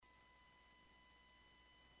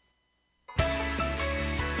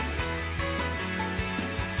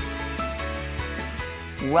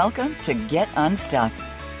Welcome to Get Unstuck.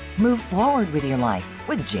 Move forward with your life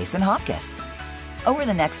with Jason Hopkins. Over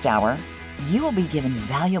the next hour, you will be given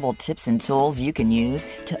valuable tips and tools you can use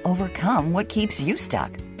to overcome what keeps you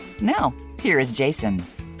stuck. Now, here is Jason.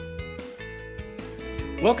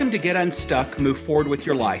 Welcome to Get Unstuck, Move Forward with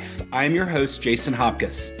Your Life. I am your host, Jason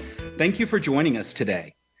Hopkins. Thank you for joining us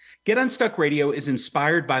today. Get Unstuck Radio is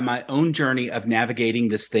inspired by my own journey of navigating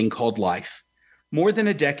this thing called life. More than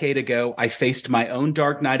a decade ago, I faced my own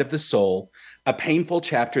dark night of the soul, a painful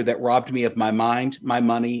chapter that robbed me of my mind, my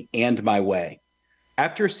money, and my way.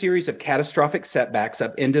 After a series of catastrophic setbacks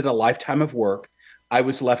upended a lifetime of work, I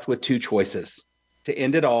was left with two choices: to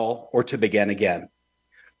end it all or to begin again.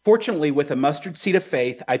 Fortunately, with a mustard seed of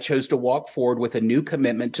faith, I chose to walk forward with a new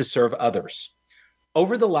commitment to serve others.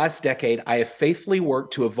 Over the last decade, I have faithfully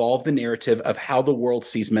worked to evolve the narrative of how the world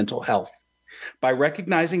sees mental health. By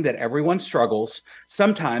recognizing that everyone struggles,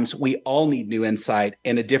 sometimes we all need new insight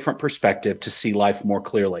and a different perspective to see life more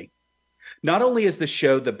clearly. Not only is the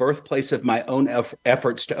show the birthplace of my own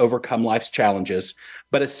efforts to overcome life's challenges,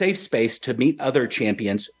 but a safe space to meet other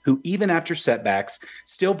champions who, even after setbacks,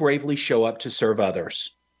 still bravely show up to serve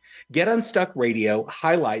others. Get Unstuck Radio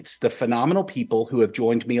highlights the phenomenal people who have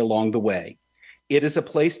joined me along the way. It is a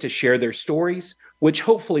place to share their stories, which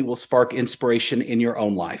hopefully will spark inspiration in your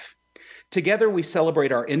own life. Together, we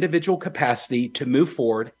celebrate our individual capacity to move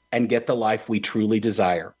forward and get the life we truly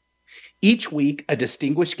desire. Each week, a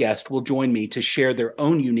distinguished guest will join me to share their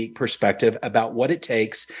own unique perspective about what it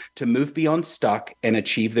takes to move beyond stuck and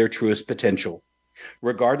achieve their truest potential.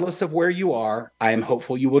 Regardless of where you are, I am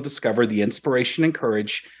hopeful you will discover the inspiration and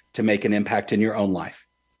courage to make an impact in your own life.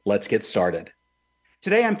 Let's get started.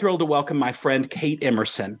 Today, I'm thrilled to welcome my friend, Kate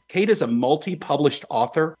Emmerson. Kate is a multi-published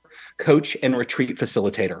author, coach, and retreat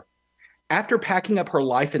facilitator. After packing up her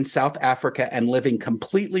life in South Africa and living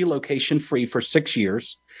completely location-free for 6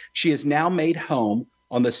 years, she is now made home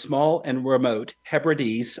on the small and remote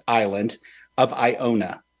Hebrides island of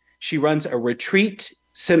Iona. She runs retreats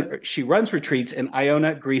in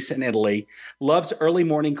Iona, Greece, and Italy, loves early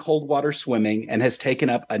morning cold water swimming, and has taken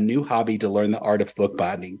up a new hobby to learn the art of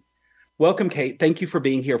bookbinding. Welcome, Kate. Thank you for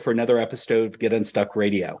being here for another episode of Get Unstuck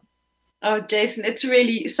Radio. Oh, Jason, it's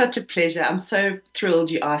really such a pleasure. I'm so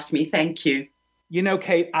thrilled you asked me. Thank you. You know,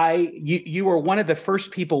 Kate, you were one of the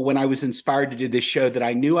first people when I was inspired to do this show that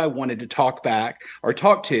I knew I wanted to talk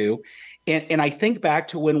to. And I think back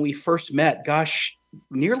to when we first met, gosh,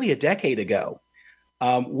 nearly a decade ago.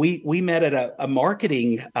 We met at a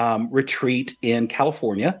marketing retreat in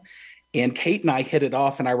California, and Kate and I hit it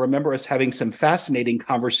off. And I remember us having some fascinating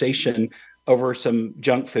conversation over some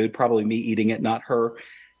junk food, probably me eating it, not her.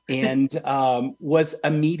 And was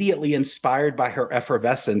immediately inspired by her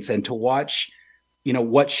effervescence, and to watch,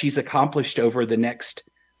 what she's accomplished over the next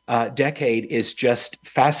decade is just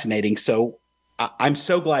fascinating. So I'm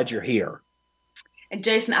so glad you're here. And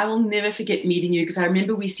Jason, I will never forget meeting you, because I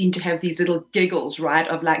remember we seemed to have these little giggles, right?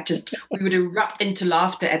 Of we would erupt into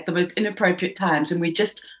laughter at the most inappropriate times, and we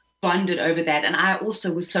just bonded over that. And I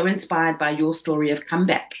also was so inspired by your story of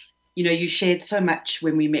comeback. You shared so much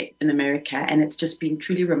when we met in America, and it's just been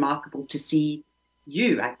truly remarkable to see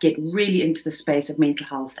you get really into the space of mental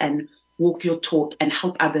health and walk your talk and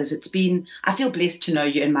help others. I feel blessed to know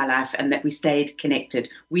you in my life and that we stayed connected.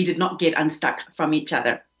 We did not get unstuck from each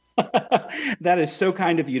other. That is so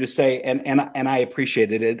kind of you to say, and I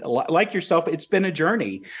appreciated it. Like yourself, it's been a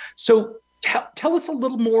journey. So tell us a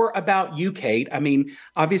little more about you, Kate. I mean,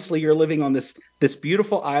 obviously you're living on this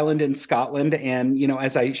beautiful island in Scotland. And,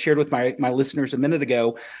 as I shared with my listeners a minute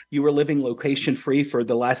ago, you were living location free for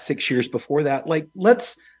the last 6 years before that.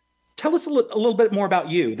 Let's tell us a little bit more about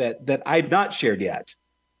you that I've not shared yet.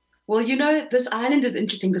 Well, this island is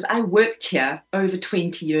interesting because I worked here over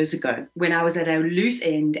 20 years ago when I was at a loose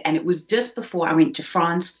end, and it was just before I went to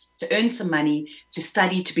France to earn some money to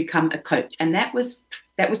study to become a coach. And that was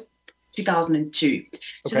 2002.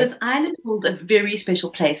 So Okay. This island held a very special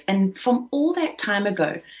place. And from all that time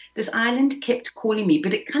ago, this island kept calling me,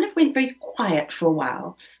 but it kind of went very quiet for a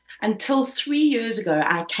while until 3 years ago.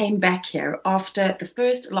 I came back here after the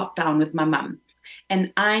first lockdown with my mum,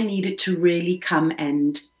 and I needed to really come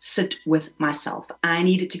and sit with myself. I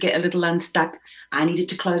needed to get a little unstuck. I needed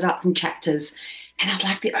to close out some chapters. And I was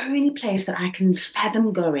like, the only place that I can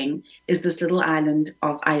fathom going is this little island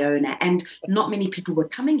of Iona. And not many people were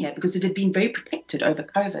coming here because it had been very protected over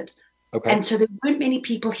COVID. Okay. And so there weren't many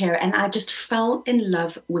people here. And I just fell in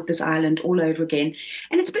love with this island all over again.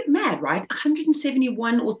 And it's a bit mad, right?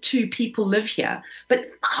 171 or 2 people live here, but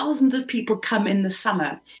thousands of people come in the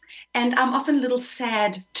summer. And I'm often a little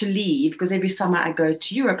sad to leave because every summer I go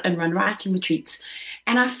to Europe and run writing retreats.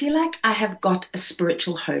 And I feel like I have got a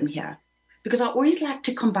spiritual home here because I always like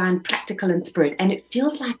to combine practical and spirit. And it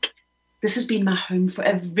feels like this has been my home for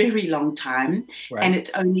a very long time. Right. And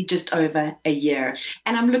it's only just over a year.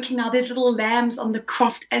 And I'm looking now, there's little lambs on the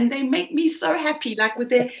croft and they make me so happy, like with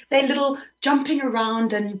their little jumping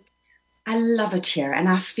around. And I love it here. And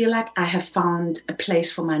I feel like I have found a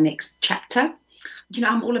place for my next chapter. You know,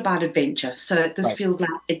 I'm all about adventure. So this feels like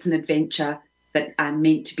it's an adventure that I'm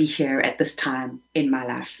meant to be here at this time in my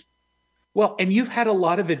life. Well, and you've had a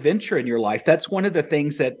lot of adventure in your life. That's one of the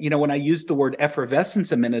things that, you know, when I used the word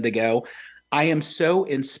effervescence a minute ago, I am so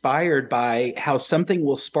inspired by how something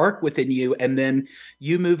will spark within you and then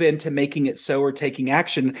you move into making it so or taking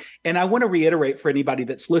action. And I want to reiterate for anybody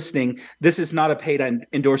that's listening, this is not a paid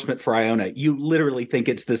endorsement for Iona. You literally think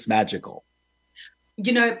it's this magical.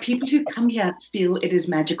 You know, people who come here feel it is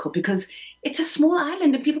magical because it's a small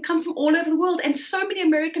island and people come from all over the world and so many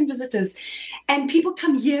American visitors and people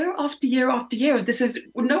come year after year after year. This is,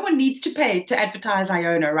 no one needs to pay to advertise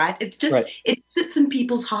Iona, right? It's just, It sits in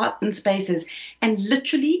people's heart and spaces and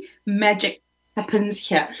literally magic happens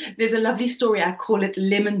here. There's a lovely story. I call it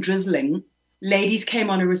lemon drizzling. Ladies came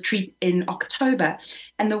on a retreat in October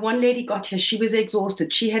and the one lady got here. She was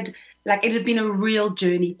exhausted. She had it had been a real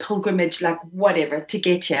journey, pilgrimage, like whatever, to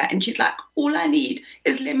get here. And she's like, all I need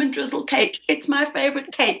is lemon drizzle cake. It's my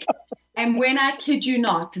favorite cake. And when I kid you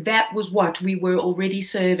not, that was what we were already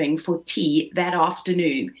serving for tea that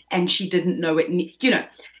afternoon. And she didn't know it, you know.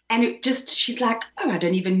 And it just, she's like, oh, I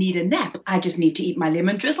don't even need a nap. I just need to eat my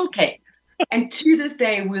lemon drizzle cake. And to this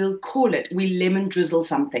day, we lemon drizzle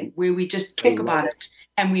something, where we just talk about it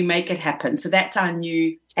and we make it happen. So that's our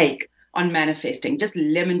new take on manifesting. Just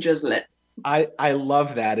lemon drizzle it. I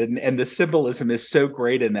love that. And the symbolism is so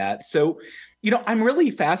great in that. So, you know, I'm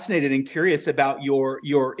really fascinated and curious about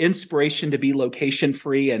your inspiration to be location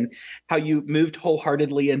free and how you moved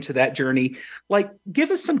wholeheartedly into that journey. Like,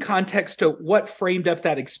 give us some context to what framed up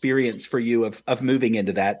that experience for you of moving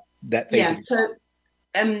into that phase. Yeah. So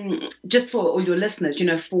just for all your listeners, you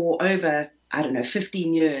know, for over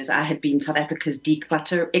 15 years, I had been South Africa's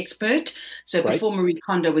declutter expert. So before Marie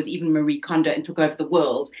Kondo was even Marie Kondo and took over the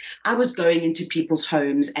world, I was going into people's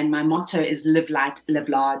homes and my motto is live light, live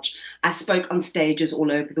large. I spoke on stages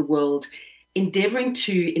all over the world, endeavoring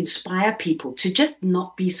to inspire people to just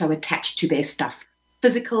not be so attached to their stuff,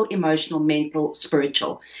 physical, emotional, mental,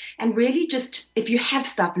 spiritual. And really just, if you have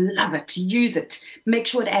stuff, love it, use it, make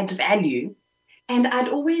sure it adds value. And I'd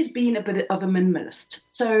always been a bit of a minimalist.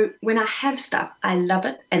 So when I have stuff, I love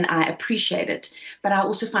it and I appreciate it. But I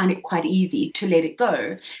also find it quite easy to let it go.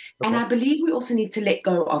 Okay. And I believe we also need to let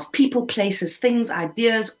go of people, places, things,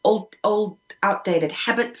 ideas, old outdated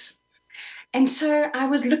habits. And so I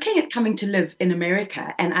was looking at coming to live in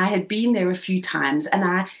America and I had been there a few times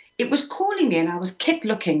and it was calling me and I kept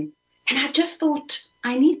looking. And I just thought,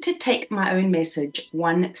 I need to take my own message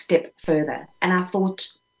one step further. And I thought,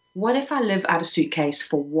 what if I live out a suitcase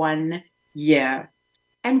for 1 year?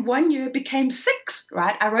 And 1 year became 6,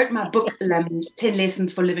 right? I wrote my book, 10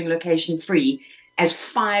 Lessons for Living Location Free, as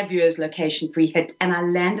 5 years location free hit. And I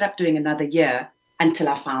landed up doing another year until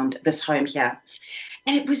I found this home here.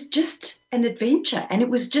 And it was just an adventure. And it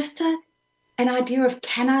was just an idea of,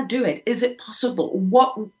 can I do it? Is it possible?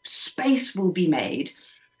 What space will be made?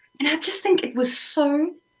 And I just think it was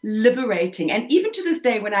so liberating. And even to this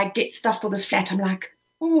day, when I get stuff for this flat, I'm like,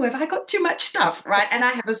 oh, have I got too much stuff, right? And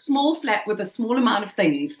I have a small flat with a small amount of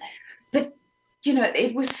things. But, you know,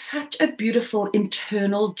 it was such a beautiful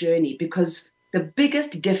internal journey because the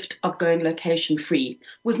biggest gift of going location free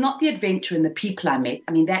was not the adventure and the people I met.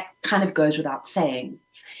 I mean, that kind of goes without saying.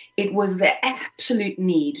 It was the absolute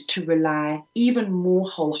need to rely even more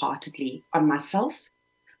wholeheartedly on myself,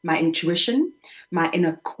 my intuition, my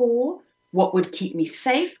inner core, what would keep me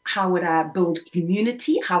safe, how would I build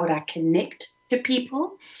community, how would I connect to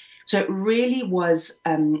people. So it really was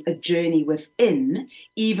a journey within,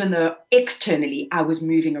 even though externally I was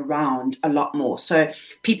moving around a lot more. So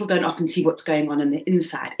people don't often see what's going on the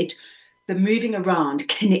inside. The moving around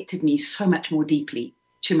connected me so much more deeply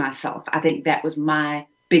to myself. I think that was my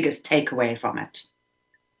biggest takeaway from it.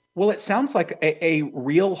 Well, it sounds like a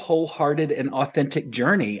real wholehearted and authentic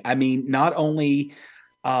journey. I mean, not only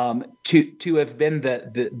to have been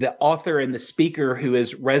the author and the speaker who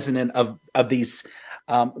is resonant of these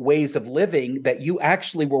ways of living, that you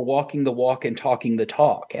actually were walking the walk and talking the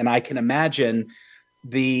talk. And I can imagine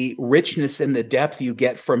the richness and the depth you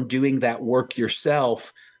get from doing that work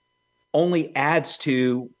yourself only adds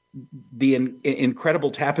to the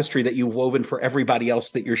incredible tapestry that you've woven for everybody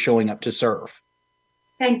else that you're showing up to serve.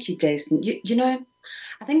 Thank you, Jason. You know,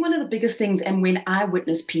 I think one of the biggest things, and when I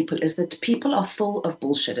witness people, is that people are full of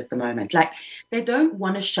bullshit at the moment. Like, they don't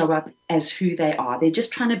want to show up as who they are. They're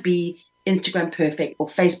just trying to be Instagram perfect or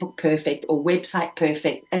Facebook perfect or website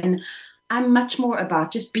perfect. And I'm much more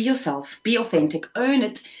about just be yourself, be authentic, own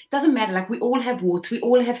it. Doesn't matter. Like, we all have warts, we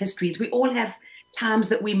all have histories, we all have times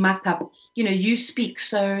that we muck up. You know, you speak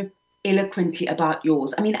so eloquently about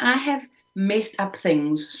yours. I mean, I have messed up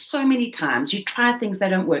things so many times. You try things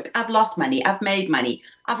that don't work. I've lost money. I've made money.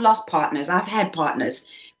 I've lost partners. I've had partners.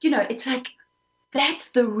 You know, it's like,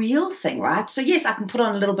 that's the real thing, right? So yes, I can put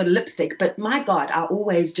on a little bit of lipstick, but my God, I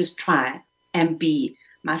always just try and be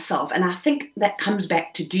myself. And I think that comes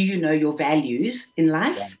back to, do you know your values in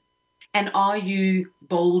life? Yeah. And are you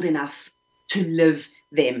bold enough to live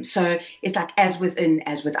them? So it's like, as within,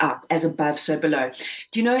 as without, as above, so below.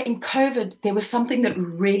 You know, in COVID, there was something that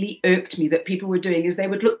really irked me that people were doing, is they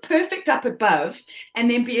would look perfect up above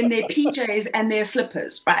and then be in their PJs and their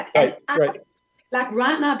slippers, right? And Right. like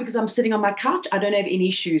right now, because I'm sitting on my couch, I don't have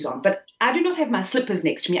any shoes on, but I do not have my slippers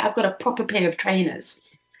next to me. I've got a proper pair of trainers.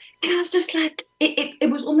 And I was just like,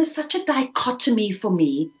 it was almost such a dichotomy for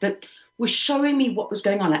me that was showing me what was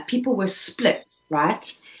going on. Like, people were split,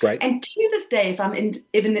 right? Right. And to this day, if I'm in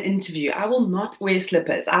an interview, I will not wear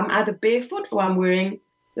slippers. I'm either barefoot or I'm wearing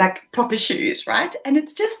like proper shoes, right? And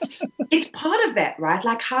it's just, it's part of that, right?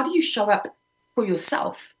 Like, how do you show up for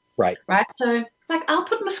yourself? Right. Right. So, like, I'll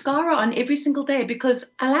put mascara on every single day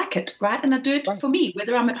because I like it, right? And I do it for me,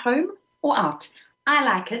 whether I'm at home or out. I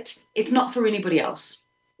like it. It's not for anybody else.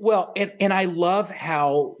 Well, and I love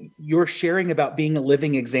how you're sharing about being a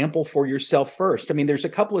living example for yourself first. I mean, there's a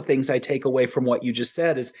couple of things I take away from what you just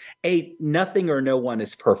said is, nothing or no one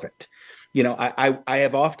is perfect. You know, I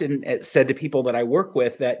have often said to people that I work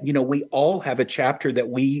with that, you know, we all have a chapter that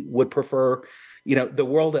we would prefer, you know, the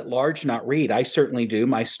world at large not read. I certainly do.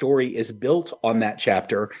 My story is built on that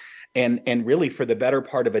chapter. And really, for the better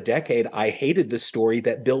part of a decade, I hated the story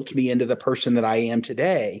that built me into the person that I am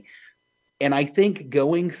today. And I think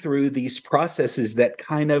going through these processes that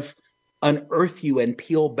kind of unearth you and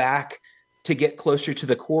peel back to get closer to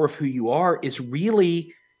the core of who you are is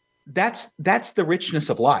really, that's the richness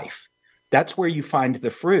of life. That's where you find the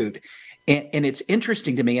fruit. And it's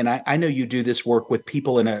interesting to me, and I know you do this work with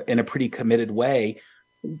people in a pretty committed way.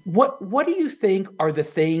 What do you think are the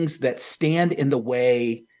things that stand in the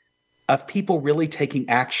way of people really taking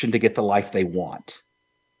action to get the life they want?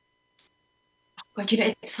 But, you know,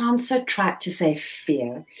 it sounds so trite to say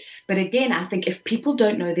fear. But again, I think if people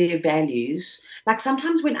don't know their values, like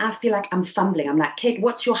sometimes when I feel like I'm fumbling, I'm like, Kate,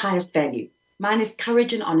 what's your highest value? Mine is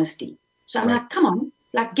courage and honesty. So I'm like, come on,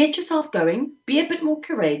 like, get yourself going, be a bit more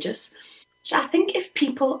courageous. So I think if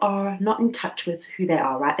people are not in touch with who they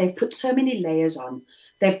are, right, they've put so many layers on.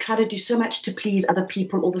 They've tried to do so much to please other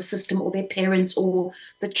people or the system or their parents or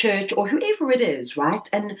the church or whoever it is, right?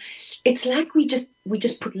 And it's like we just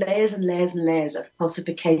put layers and layers and layers of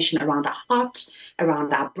falsification around our heart,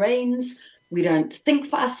 around our brains. We don't think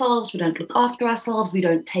for ourselves. We don't look after ourselves. We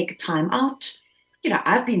don't take time out. You know,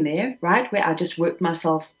 I've been there, right, where I just worked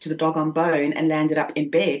myself to the doggone bone and landed up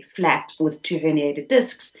in bed flat with 2 herniated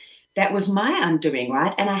discs. That was my undoing,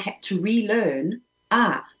 right? And I had to relearn,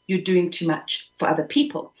 you're doing too much for other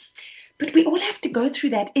people. But we all have to go through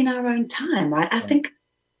that in our own time, right? I think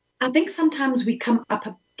sometimes we come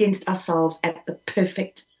up against ourselves at the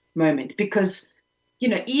perfect moment because, you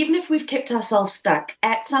know, even if we've kept ourselves stuck,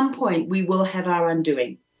 at some point we will have our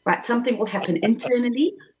undoing, right? Something will happen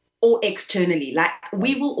internally or externally. Like,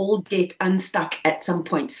 we will all get unstuck at some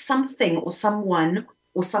point. Something or someone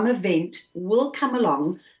or some event will come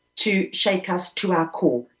along to shake us to our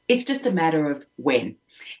core. It's just a matter of when.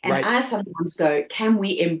 And I sometimes go, can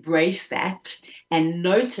we embrace that and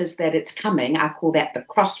notice that it's coming? I call that the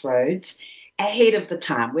crossroads, ahead of the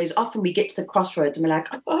time. Whereas often we get to the crossroads and we're like,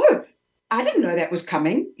 oh, I didn't know that was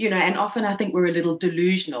coming. You know, and often I think we're a little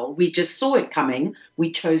delusional. We just saw it coming.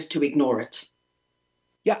 We chose to ignore it.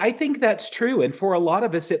 Yeah, I think that's true. And for a lot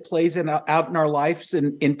of us, it plays out in our lives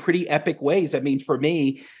in pretty epic ways. I mean, for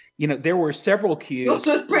me, you know, there were several cues. This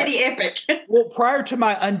was pretty epic. Well, prior to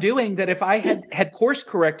my undoing, that if I had course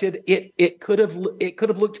corrected, it could have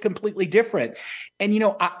looked completely different. And, you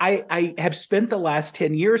know, I have spent the last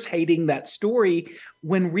 10 years hating that story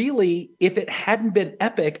when really, if it hadn't been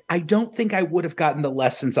epic, I don't think I would have gotten the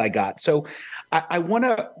lessons I got. So I want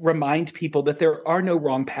to remind people that there are no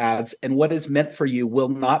wrong paths, and what is meant for you will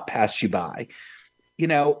not pass you by. You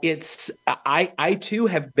know, I too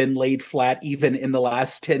have been laid flat even in the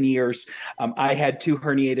last 10 years. I had 2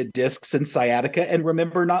 herniated discs and sciatica, and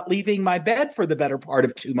remember not leaving my bed for the better part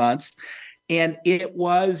of 2 months. And it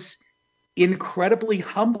was incredibly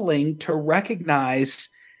humbling to recognize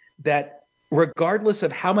that regardless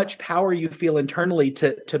of how much power you feel internally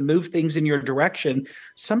to move things in your direction,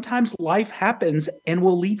 sometimes life happens and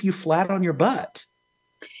will leave you flat on your butt.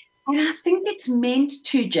 And I think it's meant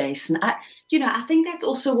to, Jason. I think that's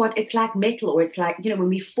also what it's like metal, or it's like, when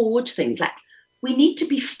we forge things, like we need to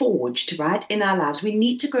be forged, right, in our lives. We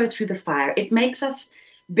need to go through the fire. It makes us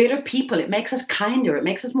better people. It makes us kinder. It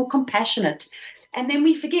makes us more compassionate. And then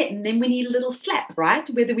we forget, and then we need a little slap, right?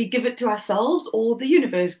 Whether we give it to ourselves or the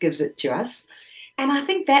universe gives it to us. And I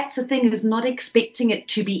think that's the thing, is not expecting it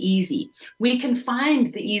to be easy. We can find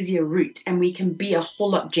the easier route and we can be a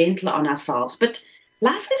whole lot gentler on ourselves. But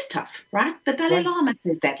life is tough, right? The Dalai Lama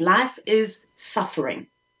says that life is suffering.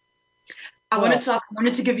 I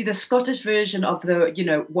wanted to give you the Scottish version of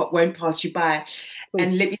the, what won't pass you by. Please.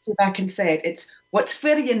 And let me see if I can say it. It's what's for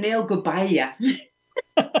you nail go by you.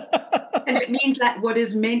 And it means like what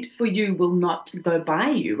is meant for you will not go by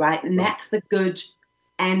you, right? And that's the good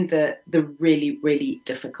and the really, really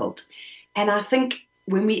difficult. And I think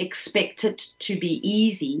when we expect it to be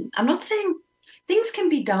easy, I'm not saying things can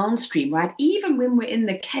be downstream, right? Even when we're in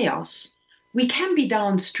the chaos, we can be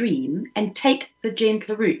downstream and take the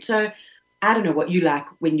gentler route. So I don't know what you like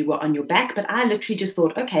when you were on your back, but I literally just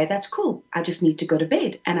thought, okay, that's cool. I just need to go to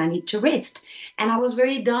bed and I need to rest. And I was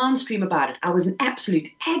very downstream about it. I was in absolute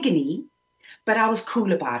agony, but I was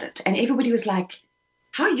cool about it. And everybody was like,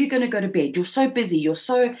 how are you going to go to bed? You're so busy. You're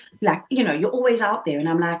so you're always out there. And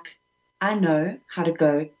I'm like, I know how to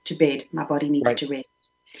go to bed. My body needs to rest.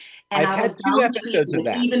 And I've had 2 episodes of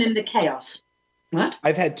that. Even in the chaos. What?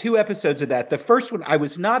 I've had 2 episodes of that. The first one, I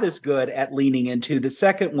was not as good at leaning into. The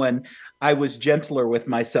second one, I was gentler with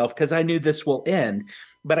myself because I knew this will end.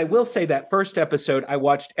 But I will say that first episode, I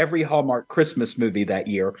watched every Hallmark Christmas movie that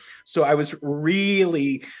year. So I was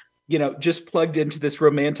really, just plugged into this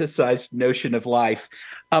romanticized notion of life.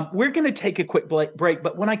 We're going to take a quick break.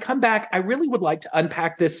 But when I come back, I really would like to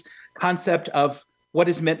unpack this concept of what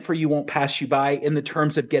is meant for you won't pass you by in the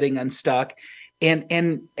terms of getting unstuck,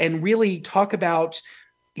 and really talk about,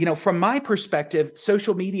 from my perspective,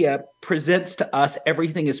 social media presents to us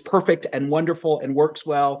everything is perfect and wonderful and works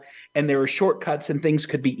well, and there are shortcuts and things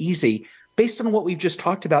could be easy. Based on what we've just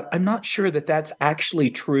talked about, I'm not sure that that's actually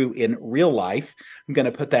true in real life. I'm going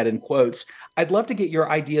to put that in quotes. I'd love to get your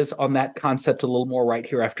ideas on that concept a little more right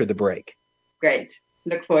here after the break. Great.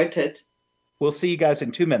 Look forward to it. We'll see you guys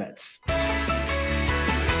in 2 minutes.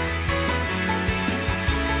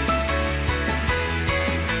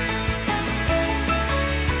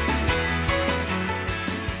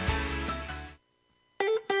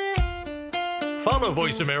 Follow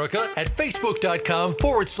Voice America at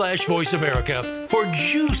facebook.com/Voice America for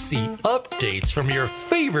juicy updates from your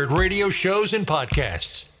favorite radio shows and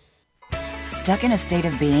podcasts. Stuck in a state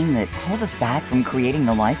of being that holds us back from creating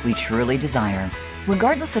the life we truly desire?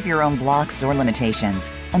 Regardless of your own blocks or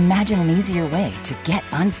limitations, imagine an easier way to get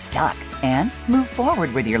unstuck and move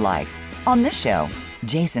forward with your life. On this show,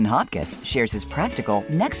 Jason Hopkins shares his practical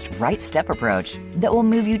next right step approach that will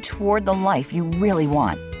move you toward the life you really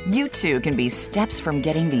want. You too can be steps from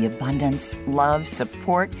getting the abundance, love,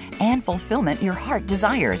 support, and fulfillment your heart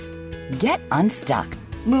desires. Get unstuck.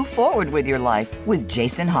 Move forward with your life with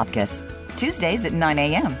Jason Hopkins. Tuesdays at 9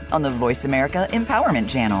 a.m. on the Voice America Empowerment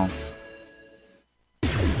Channel.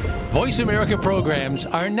 Voice America programs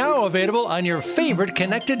are now available on your favorite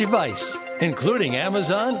connected device, including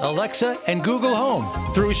Amazon, Alexa, and Google Home.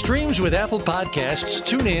 Through streams with Apple Podcasts,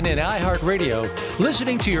 TuneIn, and iHeartRadio,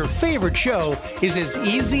 listening to your favorite show is as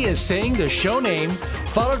easy as saying the show name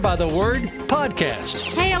followed by the word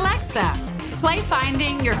podcast. Hey, Alexa, play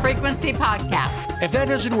Finding Your Frequency podcast. If that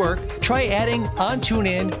doesn't work, try adding on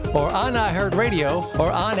TuneIn or on iHeartRadio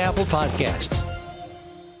or on Apple Podcasts.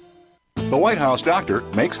 The White House doctor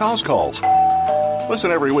makes house calls.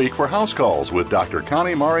 Listen every week for House Calls with Dr.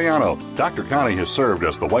 Connie Mariano. Dr. Connie has served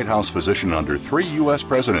as the White House physician under 3 U.S.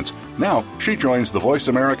 presidents. Now, she joins the Voice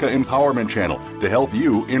America Empowerment Channel to help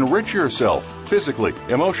you enrich yourself physically,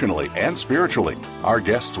 emotionally, and spiritually. Our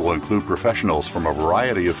guests will include professionals from a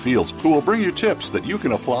variety of fields who will bring you tips that you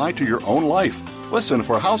can apply to your own life. Listen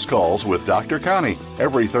for House Calls with Dr. Connie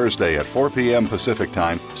every Thursday at 4 p.m. Pacific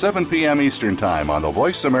Time, 7 p.m. Eastern Time on the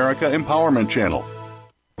Voice America Empowerment Channel.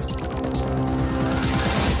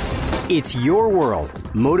 It's your world.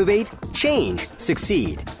 Motivate, change,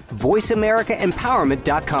 succeed.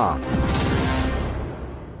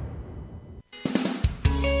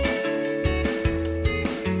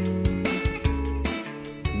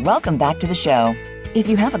 VoiceAmericaEmpowerment.com. Welcome back to the show. If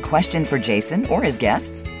you have a question for Jason or his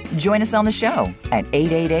guests, join us on the show at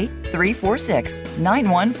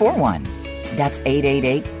 888-346-9141. That's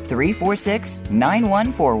 888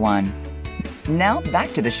 346-9141. Now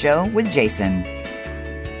back to the show with Jason.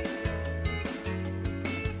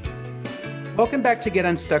 Welcome back to Get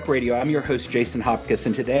Unstuck Radio. I'm your host, Jason Hopkins,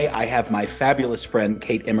 and today I have my fabulous friend,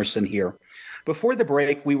 Kate Emmerson, here. Before the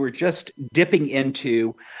break, we were just dipping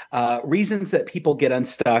into reasons that people get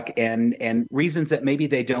unstuck and reasons that maybe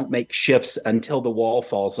they don't make shifts until the wall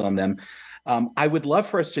falls on them. I would love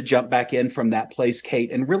for us to jump back in from that place,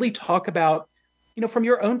 Kate, and really talk about, from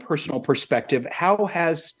your own personal perspective, how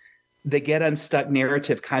has the get unstuck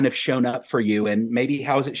narrative kind of shown up for you, and maybe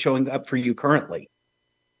how is it showing up for you currently?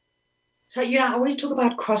 So, I always talk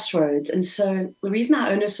about crossroads. And so the reason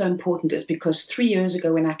our own is so important is because 3 years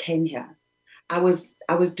ago when I came here, I was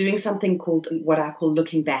doing something called what I call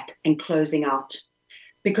looking back and closing out,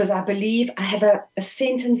 because I believe I have a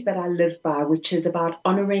sentence that I live by, which is about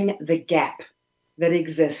honoring the gap that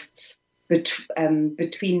exists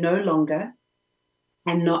between no longer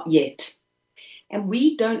and not yet. And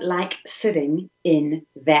we don't like sitting in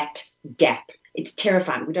that gap. It's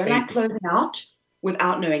terrifying. We don't like closing out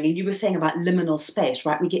without knowing. And you were saying about liminal space,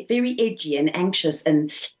 right? We get very edgy and anxious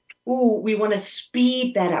and we want to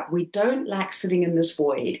speed that up. We don't like sitting in this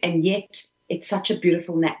void, and yet it's such a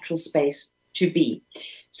beautiful natural space to be.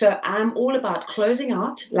 So I'm all about closing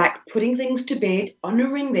out, like putting things to bed,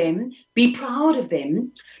 honoring them, be proud of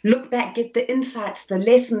them, look back, get the insights, the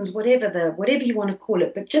lessons, whatever you want to call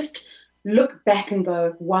it, but just look back and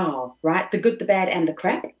go, wow, right? The good, the bad, and the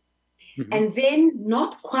crap. Mm-hmm. And then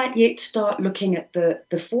not quite yet start looking at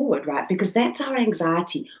the forward, right? Because that's our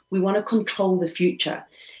anxiety. We want to control the future.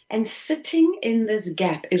 And sitting in this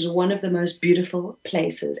gap is one of the most beautiful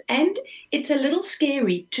places. And it's a little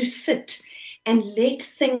scary to sit and let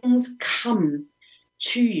things come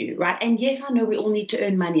to you, right? And yes, I know we all need to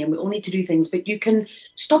earn money and we all need to do things, but you can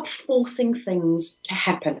stop forcing things to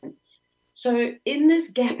happen. So in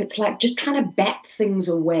this gap, it's like just trying to bat things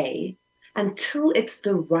away until it's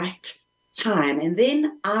the right time. And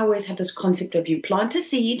then I always have this concept of you plant a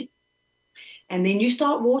seed and then you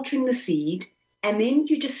start watering the seed and then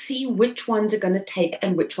you just see which ones are going to take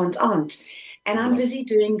and which ones aren't. And I'm busy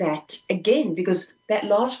doing that again, because that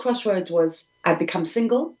last crossroads was I'd become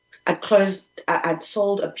single. I'd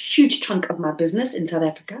sold a huge chunk of my business in South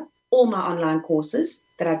Africa, all my online courses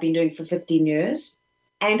that I've been doing for 15 years.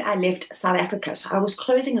 And I left South Africa. So I was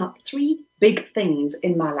closing up 3 big things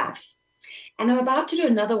in my life. And I'm about to do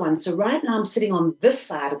another one. So right now I'm sitting on this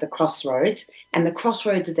side of the crossroads, and the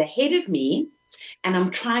crossroads is ahead of me. And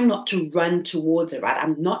I'm trying not to run towards it, right?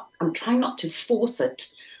 I'm trying not to force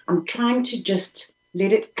it. I'm trying to just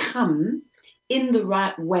let it come in the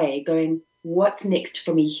right way, going, what's next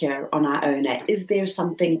for me here on our own? Is there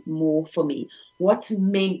something more for me? What's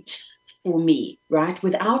meant for me, right?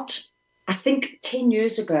 I think 10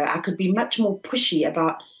 years ago, I could be much more pushy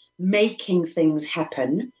about making things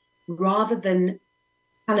happen rather than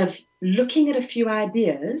kind of looking at a few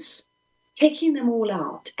ideas, checking them all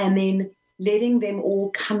out, and then letting them all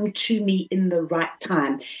come to me in the right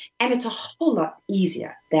time. And it's a whole lot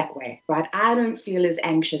easier that way, right? I don't feel as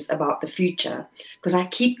anxious about the future because I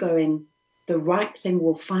keep going, the right thing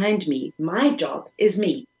will find me. My job is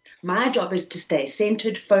me. My job is to stay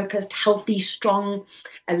centered, focused, healthy, strong,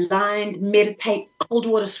 aligned, meditate, cold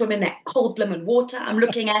water, swim in that cold blooming water I'm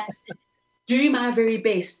looking at, do my very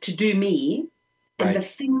best to do me. And Right. the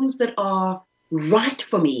things that are right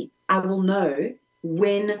for me, I will know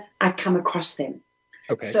when I come across them.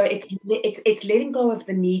 Okay. So it's letting go of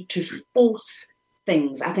the need to force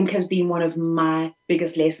things, I think, has been one of my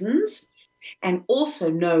biggest lessons. And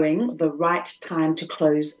also knowing the right time to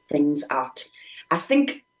close things out. I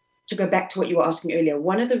think, to go back to what you were asking earlier,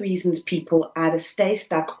 one of the reasons people either stay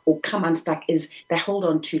stuck or come unstuck is they hold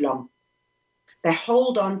on too long. They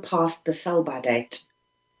hold on past the sell-by date.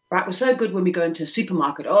 Right? We're so good when we go into a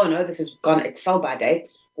supermarket. Oh, no, this is gone. It's sell-by date.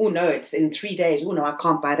 Oh, no, it's in 3 days. Oh, no, I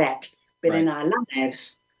can't buy that. But in our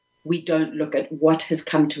lives, we don't look at what has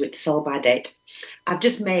come to its sell-by date. I've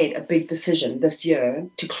just made a big decision this year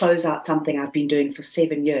to close out something I've been doing for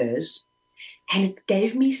 7 years. And it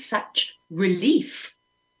gave me such relief,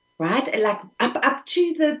 right? Like up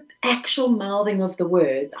to the actual mouthing of the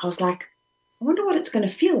words, I was like, I wonder what it's going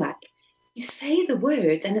to feel like. You say the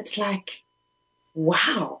words and it's like,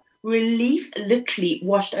 wow, relief literally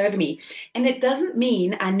washed over me. And it doesn't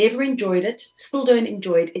mean I never enjoyed it, still don't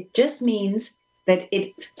enjoy it. It just means that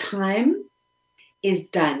its time is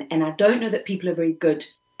done. And I don't know that people are very good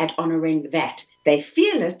at honoring that. They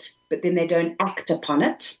feel it, but then they don't act upon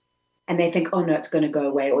it. And they think, oh, no, it's going to go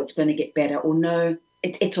away, or it's going to get better, or no,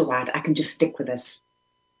 it's all right. I can just stick with this.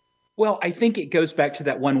 Well, I think it goes back to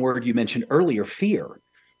that one word you mentioned earlier, fear.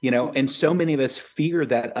 and so many of us fear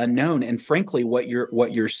that unknown. And frankly, what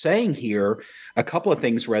you're saying here, a couple of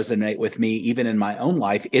things resonate with me, even in my own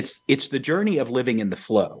life. It's the journey of living in the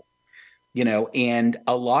flow, and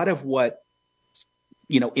a lot of what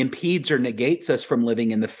impedes or negates us from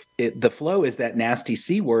living in the flow is that nasty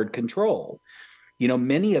C word, control.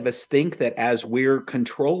 Many of us think that as we're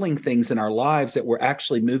controlling things in our lives, that we're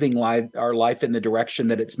actually moving our life in the direction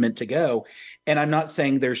that it's meant to go. And I'm not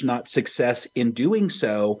saying there's not success in doing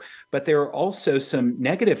so, but there are also some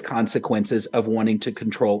negative consequences of wanting to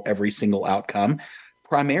control every single outcome,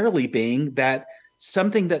 primarily being that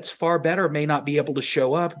something that's far better may not be able to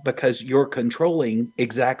show up because you're controlling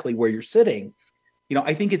exactly where you're sitting.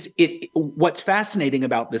 I think what's fascinating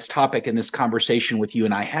about this topic and this conversation with you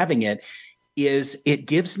and I having it is it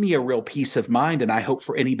gives me a real peace of mind. And I hope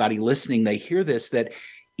for anybody listening, they hear this, that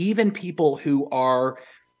even people who are,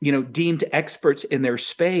 deemed experts in their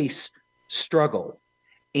space struggle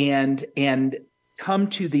and come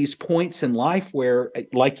to these points in life where,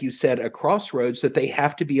 like you said, a crossroads, that they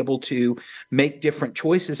have to be able to make different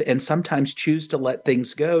choices and sometimes choose to let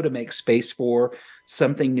things go to make space for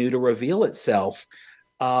something new to reveal itself.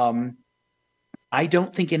 I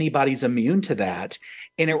don't think anybody's immune to that.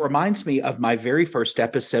 And it reminds me of my very first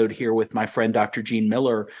episode here with my friend, Dr. Gene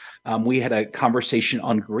Miller. We had a conversation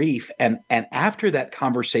on grief. And after that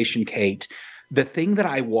conversation, Kate, the thing that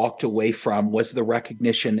I walked away from was the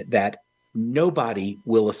recognition that nobody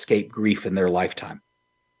will escape grief in their lifetime.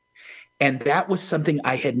 And that was something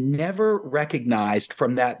I had never recognized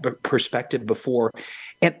from that perspective before.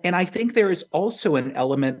 And I think there is also an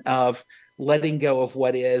element of letting go of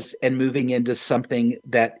what is and moving into something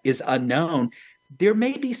that is unknown. There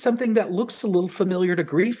may be something that looks a little familiar to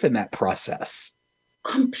grief in that process.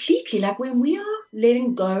 Completely. Like when we are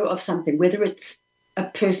letting go of something, whether it's a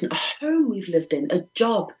person, a home we've lived in, a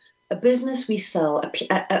job, a business we sell,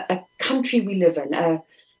 a country we live in,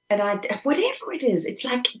 whatever it is, it's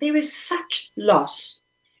like there is such loss,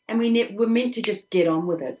 and we're meant to just get on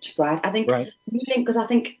with it, right? I think moving, because I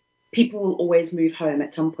think people will always move home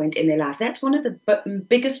at some point in their life. That's one of the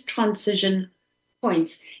biggest transition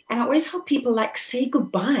points, and I always help people say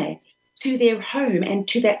goodbye to their home and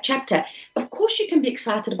to that chapter. Of course, you can be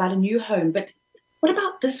excited about a new home, but what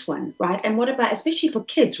about this one, right? And what about, especially for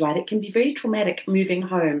kids, right? It can be very traumatic moving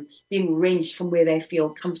home, being wrenched from where they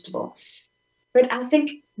feel comfortable. But I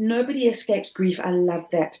think nobody escapes grief. I love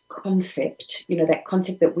that concept, that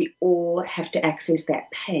concept that we all have to access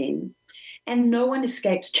that pain. And no one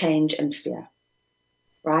escapes change and fear,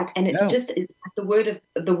 right? And it's it's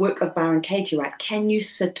the work of Byron Katie, right? Can you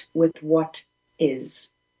sit with what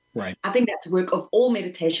is? Right. I think that's work of all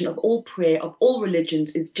meditation, of all prayer, of all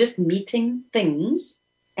religions. It's just meeting things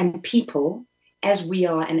and people as we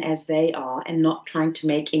are and as they are, and not trying to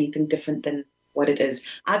make anything different than what it is.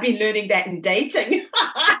 I've been learning that in dating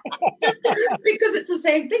because it's the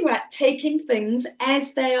same thing, right? Taking things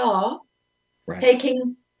as they are,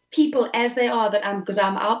 taking people as they are, because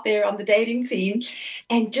I'm out there on the dating scene,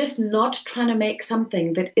 and just not trying to make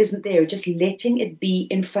something that isn't there, just letting it be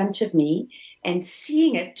in front of me and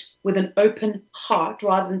seeing it with an open heart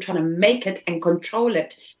rather than trying to make it and control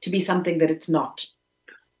it to be something that it's not.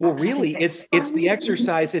 Well, really, it's the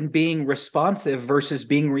exercise in being responsive versus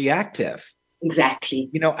being reactive.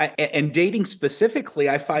 Exactly. And dating specifically,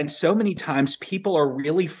 I find so many times people are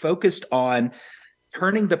really focused on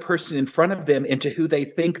turning the person in front of them into who they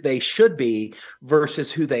think they should be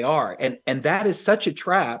versus who they are. And that is such a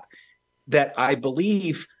trap that I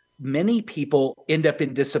believe many people end up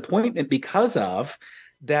in disappointment because of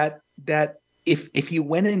that if you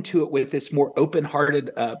went into it with this more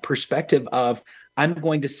open-hearted perspective of, I'm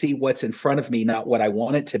going to see what's in front of me, not what I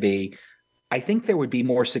want it to be, I think there would be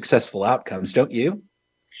more successful outcomes, don't you?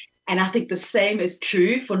 And I think the same is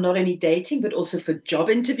true for not only dating, but also for job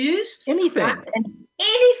interviews. Anything. Right? And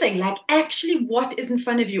anything, like actually what is in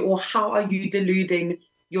front of you, or how are you deluding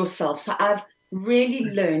yourself? So I've really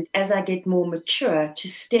learned, as I get more mature, to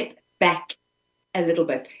step back a little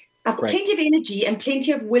bit. I've got plenty of energy and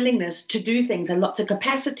plenty of willingness to do things and lots of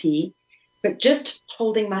capacity, but just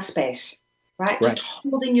holding my space, right? Just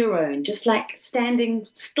holding your own, just like standing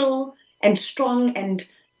still and strong, and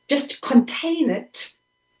just contain it,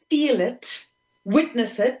 feel it,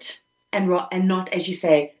 witness it, and not, as you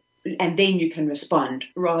say, and then you can respond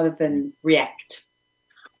rather than react.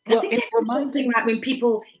 Well, I think that's something, right, when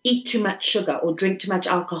people eat too much sugar or drink too much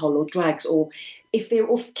alcohol or drugs, or if they're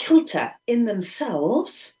off kilter in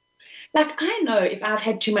themselves. Like, I know if I've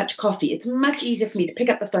had too much coffee, it's much easier for me to pick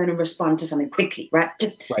up the phone and respond to something quickly, right?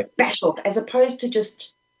 To bash off, as opposed to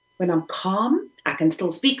just when I'm calm, I can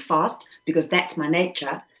still speak fast because that's my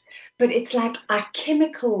nature. but it's like our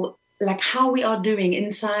chemical, like how we are doing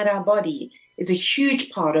inside our body is a huge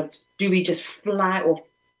part of, do we just fly off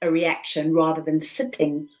a reaction rather than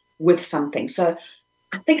sitting with something? So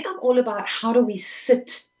I think I'm all about how do we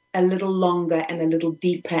sit a little longer and a little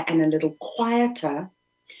deeper and a little quieter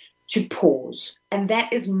to pause. And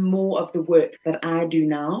that is more of the work that I do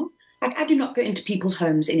now. Like, I do not go into people's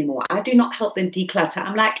homes anymore. I do not help them declutter.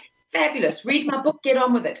 I'm like, fabulous, read my book, get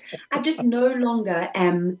on with it. I just no longer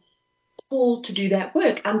am called to do that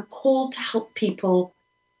work. I'm called to help people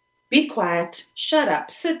be quiet, shut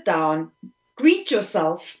up, sit down, greet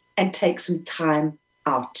yourself, and take some time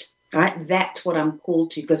out. Right? That's what I'm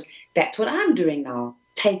called to, because that's what I'm doing now,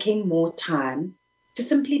 taking more time to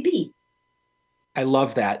simply be. I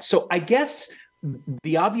love that. So I guess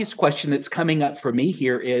the obvious question that's coming up for me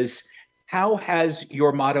here is, how has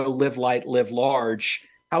your motto, live light, live large,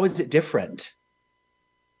 how is it different?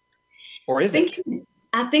 Or is it?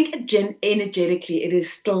 I think energetically, it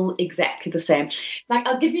is still exactly the same. Like,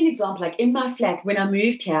 I'll give you an example. Like, in my flat, when I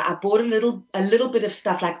moved here, I bought a little bit of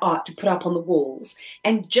stuff like art to put up on the walls.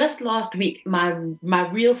 And just last week, my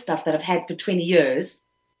real stuff that I've had for 20 years,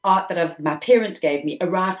 art that my parents gave me,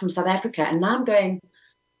 arrived from South Africa. And now I'm going, I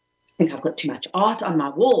think I've got too much art on my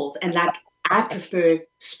walls. And like, I prefer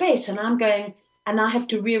space. And I'm going, and I have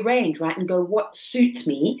to rearrange, right, and go, what suits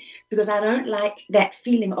me? Because I don't like that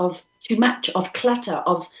feeling of too much, of clutter,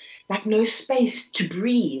 of like no space to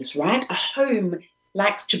breathe, right? A home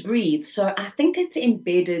likes to breathe. So I think it's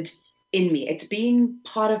embedded in me. It's been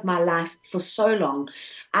part of my life for so long.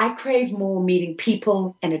 I crave more meeting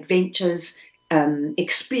people and adventures,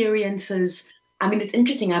 experiences. I mean, it's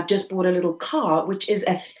interesting. I've just bought a little car, which is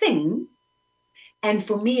a thing. And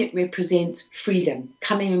for me, it represents freedom.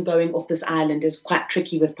 Coming and going off this island is quite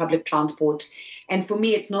tricky with public transport. And for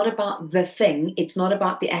me, it's not about the thing. It's not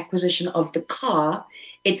about the acquisition of the car.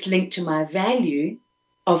 It's linked to my value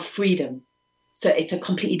of freedom. So it's a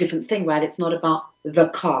completely different thing, right? It's not about the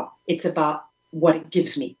car. It's about what it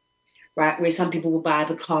gives me, right? Where some people will buy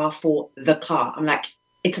the car for the car. I'm like,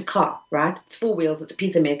 it's a car, right? It's 4 wheels. It's a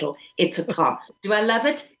piece of metal. It's a car. Do I love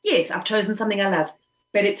it? Yes, I've chosen something I love.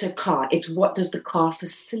 But it's a car. It's what does the car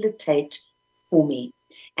facilitate for me?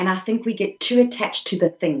 And I think we get too attached to the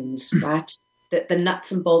things, right? The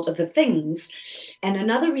nuts and bolts of the things. And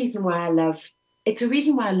another reason why it's a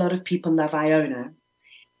reason why a lot of people love Iona,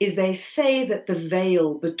 is they say that the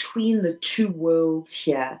veil between the two worlds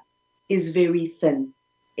here is very thin.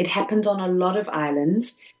 It happens on a lot of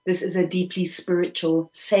islands. This is a deeply spiritual,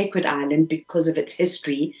 sacred island because of its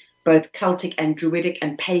history, both Celtic and Druidic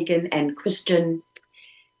and pagan and Christian.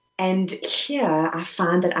 And here I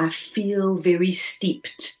find that I feel very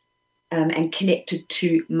steeped and connected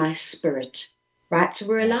to my spirit, right? So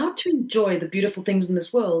we're allowed to enjoy the beautiful things in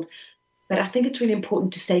this world, but I think it's really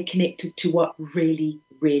important to stay connected to what really,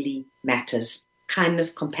 really matters.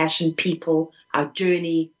 Kindness, compassion, people, our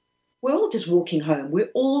journey. We're all just walking home.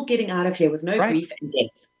 We're all getting out of here with no grief and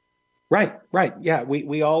death. Right. Yeah,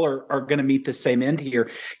 we all are going to meet the same end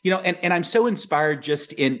here. And I'm so inspired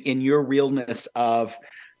just in your realness of,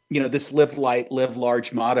 this live light, live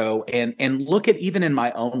large motto, and look at even in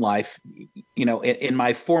my own life, in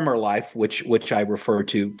my former life, which I refer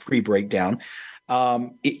to pre-breakdown,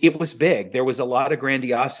 it was big. There was a lot of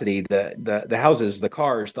grandiosity, the houses, the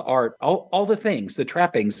cars, the art, all the things, the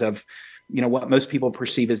trappings of, what most people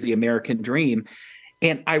perceive as the American dream.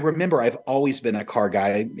 And I remember I've always been a car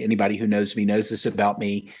guy. Anybody who knows me knows this about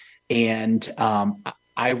me. And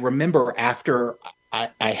I remember after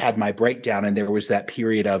I had my breakdown and there was that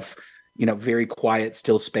period of, very quiet,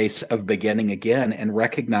 still space of beginning again and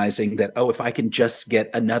recognizing that, if I can just get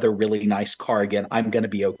another really nice car again, I'm going to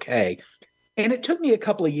be okay. And it took me a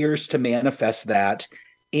couple of years to manifest that.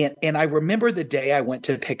 And I remember the day I went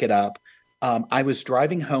to pick it up, I was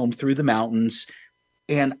driving home through the mountains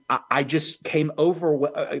and I just became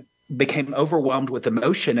overwhelmed with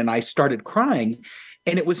emotion and I started crying.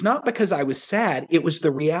 And it was not because I was sad. It was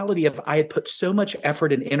the reality of I had put so much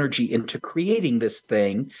effort and energy into creating this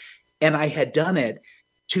thing, and I had done it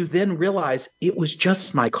to then realize it was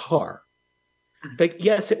just my car. But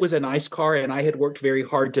yes, it was a nice car, and I had worked very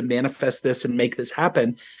hard to manifest this and make this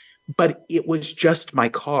happen, but it was just my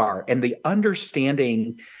car. And the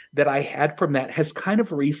understanding that I had from that has kind of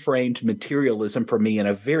reframed materialism for me in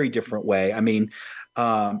a very different way. I mean,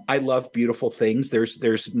 I love beautiful things.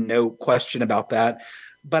 There's no question about that.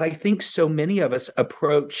 But I think so many of us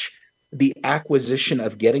approach the acquisition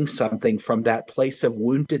of getting something from that place of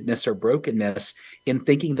woundedness or brokenness in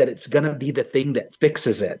thinking that it's going to be the thing that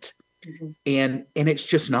fixes it. Mm-hmm. And it's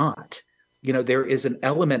just not. there is an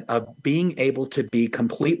element of being able to be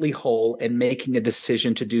completely whole and making a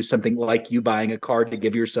decision to do something like you buying a car to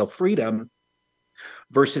give yourself freedom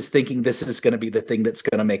versus thinking this is going to be the thing that's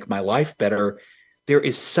going to make my life better. There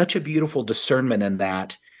is such a beautiful discernment in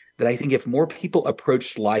that I think if more people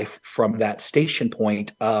approached life from that station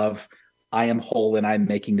point of I am whole and I'm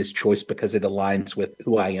making this choice because it aligns with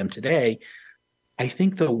who I am today, I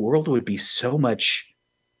think the world would be so much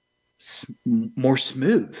more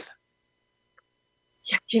smooth.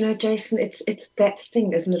 Yeah, Jason, it's that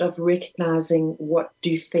thing, isn't it, of recognizing what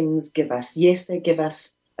do things give us. Yes, they give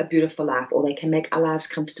us a beautiful life, or they can make our lives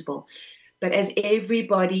comfortable. But as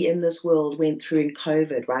everybody in this world went through in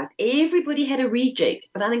COVID, right, everybody had a rejig.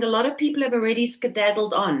 But I think a lot of people have already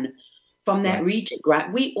skedaddled on from that rejig,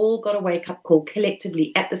 right? We all got a wake-up call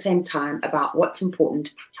collectively at the same time about what's important: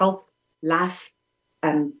 health, life,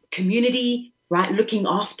 community, right, looking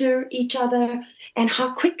after each other. And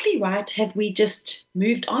how quickly, right, have we just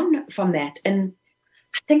moved on from that? And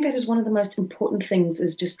I think that is one of the most important things,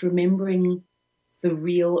 is just remembering the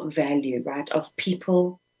real value, right, of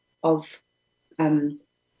people, of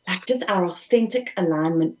like just our authentic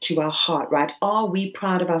alignment to our heart, right? Are we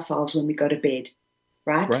proud of ourselves when we go to bed,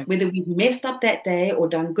 right? Whether we've messed up that day or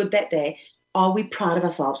done good that day, are we proud of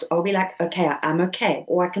ourselves? Are we like, okay, I'm okay,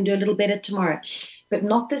 or I can do a little better tomorrow? But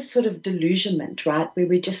not this sort of delusionment, right, where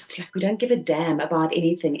we just, like, we don't give a damn about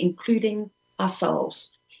anything, including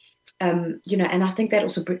ourselves. And I think that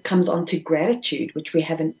also comes on to gratitude, which we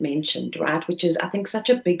haven't mentioned, right, which is, I think, such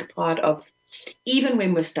a big part of, even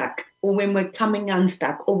when we're stuck, or when we're coming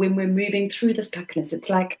unstuck, or when we're moving through the stuckness, it's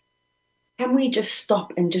like, can we just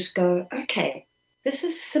stop and just go, okay, this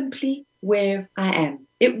is simply where I am.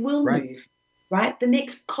 It will move, right? The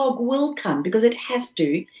next cog will come because it has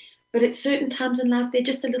to. But at certain times in life, they're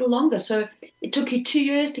just a little longer. So it took you 2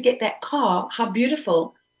 years to get that car. How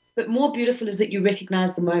beautiful. But more beautiful is that you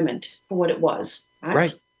recognize the moment for what it was.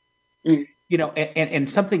 Right. And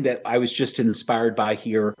something that I was just inspired by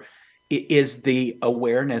here is the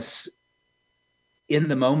awareness in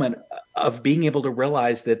the moment of being able to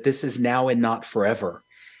realize that this is now and not forever.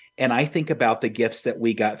 And I think about the gifts that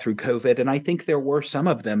we got through COVID, and I think there were some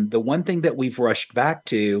of them. The one thing that we've rushed back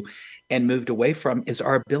to and moved away from is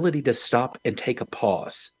our ability to stop and take a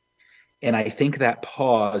pause. And I think that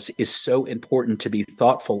pause is so important to be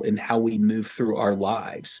thoughtful in how we move through our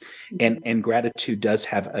lives. And gratitude does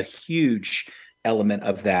have a huge element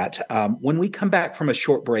of that. When we come back from a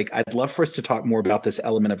short break, I'd love for us to talk more about this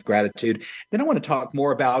element of gratitude. Then I want to talk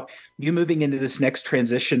more about you moving into this next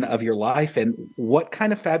transition of your life and what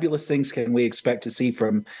kind of fabulous things can we expect to see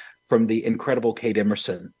from the incredible Kate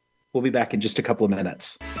Emmerson. We'll be back in just a couple of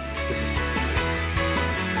minutes. This is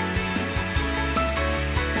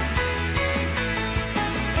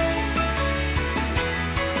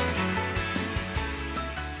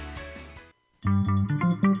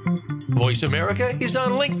Voice America is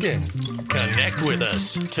on LinkedIn. Connect with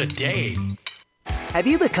us today. Have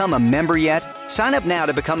you become a member yet? Sign up now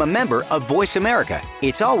to become a member of Voice America.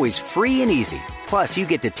 It's always free and easy. Plus, you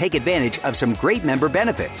get to take advantage of some great member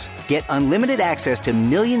benefits. Get unlimited access to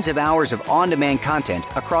millions of hours of on-demand content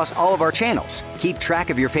across all of our channels. Keep track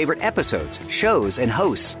of your favorite episodes, shows, and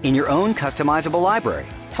hosts in your own customizable library.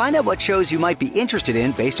 Find out what shows you might be interested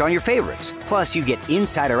in based on your favorites. Plus, you get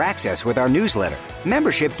insider access with our newsletter.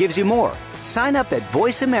 Membership gives you more. Sign up at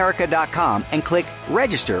voiceamerica.com and click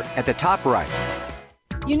register at the top right.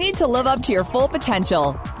 You need to live up to your full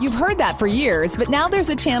potential. You've heard that for years, but now there's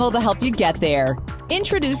a channel to help you get there.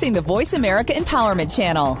 Introducing the Voice America Empowerment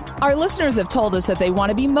Channel. Our listeners have told us that they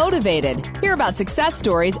want to be motivated, hear about success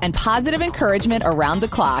stories, and positive encouragement around the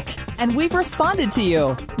clock. And we've responded to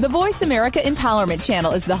you. The Voice America Empowerment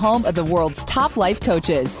Channel is the home of the world's top life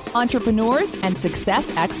coaches, entrepreneurs, and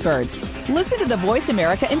success experts. Listen to the Voice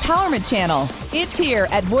America Empowerment Channel. It's here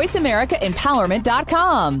at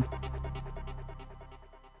voiceamericaempowerment.com.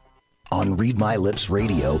 On Read My Lips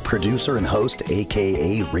Radio, producer and host,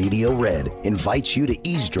 a.k.a. Radio Red, invites you to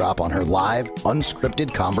eavesdrop on her live,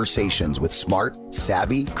 unscripted conversations with smart,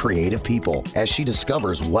 savvy, creative people as she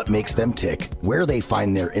discovers what makes them tick, where they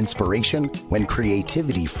find their inspiration, when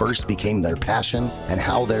creativity first became their passion, and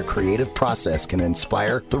how their creative process can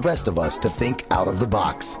inspire the rest of us to think out of the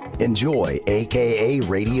box. Enjoy a.k.a.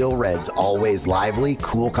 Radio Red's always lively,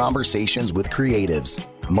 cool conversations with creatives.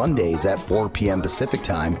 Mondays at 4 p.m. Pacific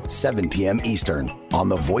Time, 7 p.m. Eastern, on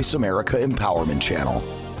the Voice America Empowerment Channel.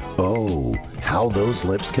 Oh, how those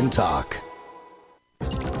lips can talk.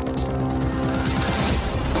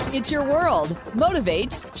 It's your world.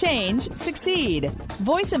 Motivate, change, succeed.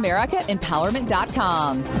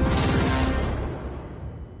 VoiceAmericaEmpowerment.com.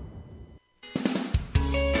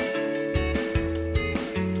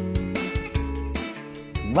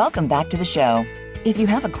 Welcome back to the show. If you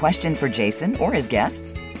have a question for Jason or his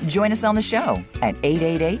guests, join us on the show at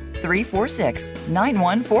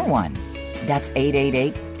 888-346-9141. That's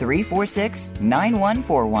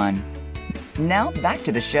 888-346-9141. Now back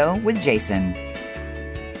to the show with Jason.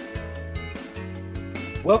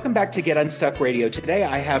 Welcome back to Get Unstuck Radio. Today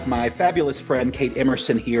I have my fabulous friend Kate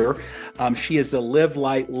Emmerson here. She is a live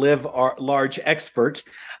light, live large expert.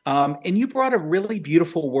 And you brought a really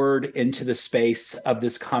beautiful word into the space of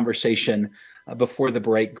this conversation before the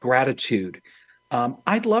break, gratitude.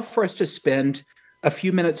 I'd love for us to spend a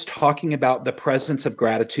few minutes talking about the presence of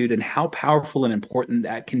gratitude and how powerful and important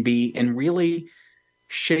that can be in really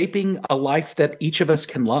shaping a life that each of us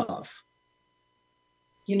can love.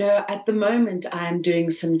 You know, at the moment, I'm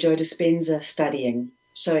doing some Joe Dispenza studying.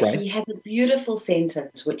 So He has a beautiful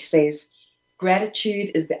sentence which says,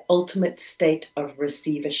 gratitude is the ultimate state of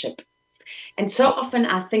receivership. And so often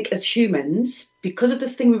I think as humans, because of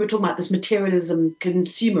this thing we were talking about, this materialism,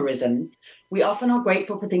 consumerism, we often are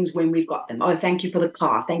grateful for things when we've got them. Oh, thank you for the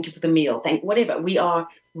car. Thank you for the meal. Whatever. We are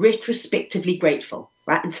retrospectively grateful,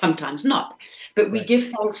 right? And sometimes not. But we give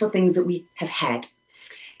thanks for things that we have had.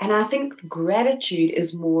 And I think gratitude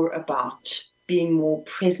is more about being more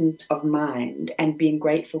present of mind and being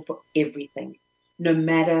grateful for everything, no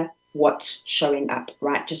matter what's showing up,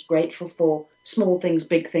 right? Just grateful for small things,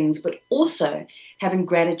 big things, but also having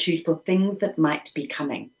gratitude for things that might be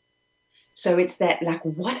coming. So it's that, like,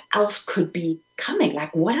 what else could be coming?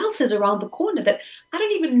 Like, what else is around the corner that I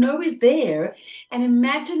don't even know is there? And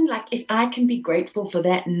imagine, like, if I can be grateful for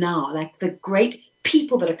that now, like the great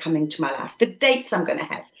people that are coming to my life, the dates I'm going to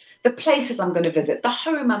have, the places I'm going to visit, the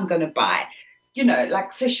home I'm going to buy, you know,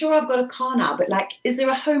 like, so sure, I've got a car now, but like, is there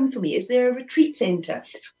a home for me? Is there a retreat center?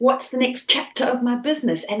 What's the next chapter of my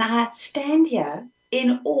business? And I stand here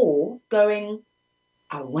in awe going,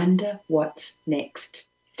 I wonder what's next.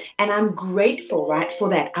 And I'm grateful, right, for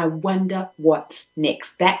that. I wonder what's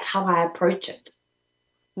next. That's how I approach it.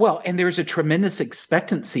 Well, and there's a tremendous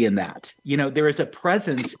expectancy in that. You know, there is a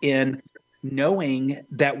presence in knowing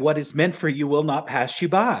that what is meant for you will not pass you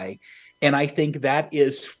by. And I think that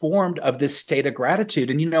is formed of this state of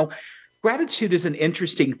gratitude. And, you know, gratitude is an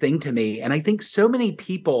interesting thing to me. And I think so many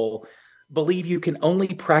people believe you can only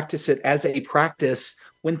practice it as a practice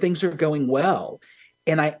when things are going well.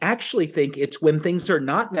 And I actually think it's when things are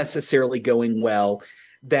not necessarily going well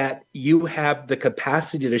that you have the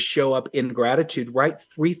capacity to show up in gratitude. Write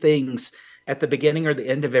 3 things at the beginning or the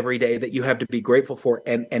end of every day that you have to be grateful for,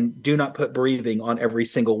 and do not put breathing on every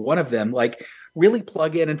single one of them. Like, really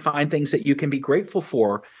plug in and find things that you can be grateful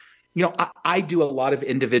for. You know, I do a lot of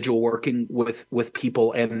individual working with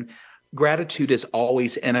people, and gratitude is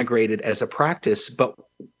always integrated as a practice. But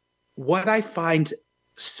what I find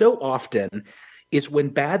so often is when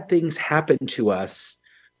bad things happen to us,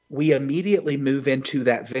 we immediately move into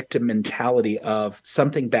that victim mentality of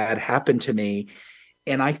something bad happened to me.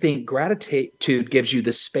 And I think gratitude gives you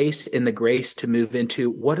the space and the grace to move into,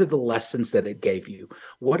 what are the lessons that it gave you?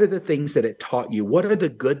 What are the things that it taught you? What are the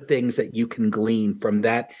good things that you can glean from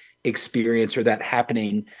that experience or that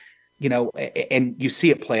happening? You know, and you see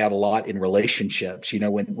it play out a lot in relationships. You know,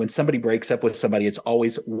 when somebody breaks up with somebody, it's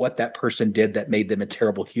always what that person did that made them a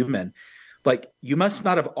terrible human. Like, you must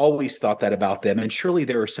not have always thought that about them. And surely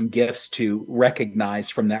there are some gifts to recognize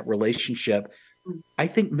from that relationship. I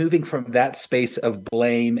think moving from that space of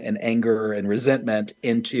blame and anger and resentment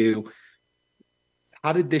into,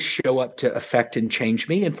 how did this show up to affect and change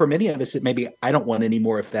me? And for many of us, it may be, I don't want any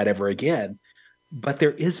more of that ever again. But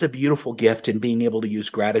there is a beautiful gift in being able to use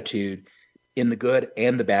gratitude in the good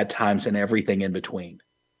and the bad times and everything in between.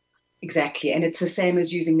 Exactly. And it's the same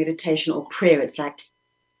as using meditation or prayer. It's like,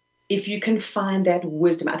 if you can find that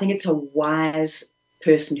wisdom, I think it's a wise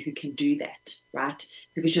person who can do that, right?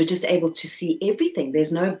 Because you're just able to see everything.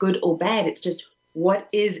 There's no good or bad. It's just, what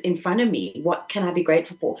is in front of me? What can I be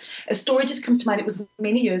grateful for? A story just comes to mind. It was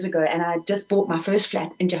many years ago, and I just bought my first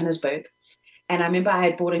flat in Johannesburg. And I remember I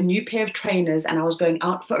had bought a new pair of trainers, and I was going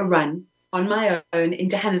out for a run on my own in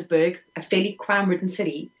Johannesburg, a fairly crime-ridden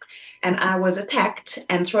city. And I was attacked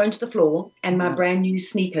and thrown to the floor, and my brand new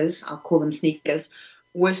sneakers, I'll call them sneakers,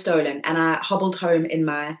 were stolen. And I hobbled home in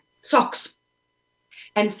my socks.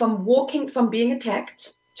 And from being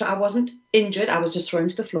attacked, so I wasn't injured, I was just thrown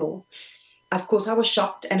to the floor. Of course, I was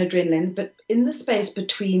shocked and adrenaline, but in the space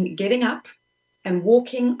between getting up and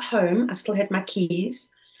walking home, I still had my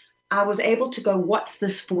keys. I was able to go, what's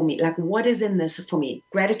this for me? Like, what is in this for me?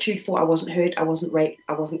 Gratitude for I wasn't hurt, I wasn't raped,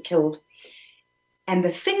 I wasn't killed. And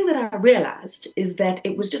the thing that I realized is that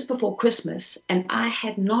it was just before Christmas, and I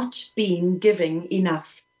had not been giving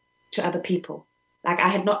enough to other people. Like, I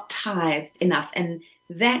had not tithed enough. And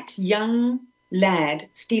that young lad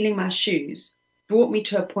stealing my shoes brought me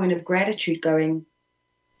to a point of gratitude, going,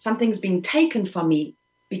 something's being taken from me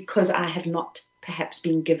because I have not perhaps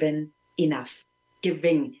been giving enough.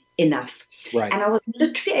 Right. And I was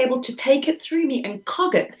literally able to take it through me and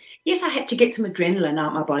cog it. Yes, I had to get some adrenaline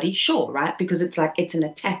out my body, sure, right? Because it's like it's an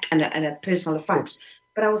attack and a personal affront.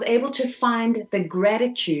 But I was able to find the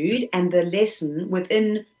gratitude and the lesson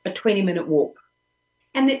within a 20-minute walk.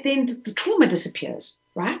 And then the trauma disappears,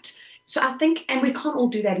 right? So I think, and we can't all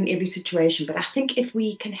do that in every situation, but I think if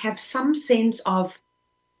we can have some sense of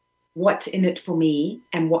what's in it for me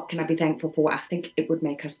and what can I be thankful for, I think it would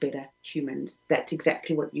make us better humans. That's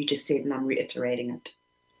exactly what you just said, and I'm reiterating it.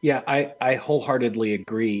 Yeah, I wholeheartedly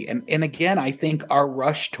agree. And again, I think our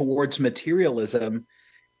rush towards materialism,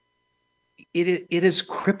 it is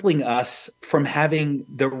crippling us from having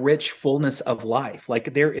the rich fullness of life.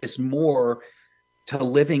 Like there is more to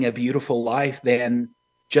living a beautiful life than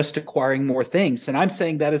just acquiring more things. And I'm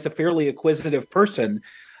saying that as a fairly acquisitive person.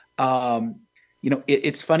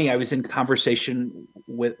 It's funny. I was in conversation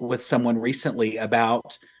with someone recently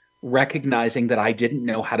about recognizing that I didn't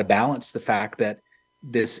know how to balance the fact that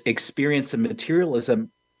this experience of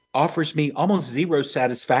materialism offers me almost zero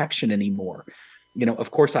satisfaction anymore.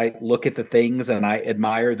 Of course, I look at the things and I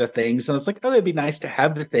admire the things, and it's like, oh, it'd be nice to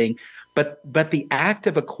have the thing. But the act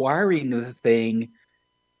of acquiring the thing,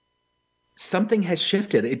 something has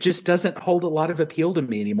shifted. It just doesn't hold a lot of appeal to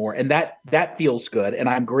me anymore. And that feels good. And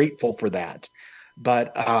I'm grateful for that.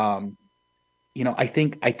 But, I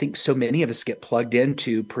think so many of us get plugged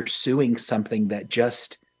into pursuing something that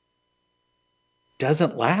just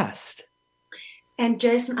doesn't last. And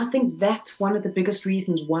Jason, I think that's one of the biggest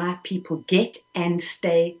reasons why people get and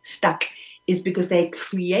stay stuck is because they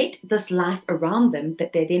create this life around them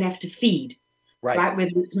that they then have to feed. Right?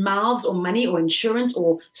 Whether it's mouths or money or insurance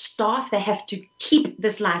or staff, they have to keep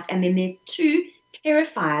this life, and then they're too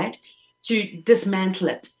terrified to dismantle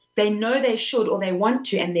it. They know they should or they want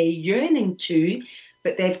to, and they're yearning to,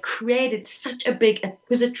 but they've created such a big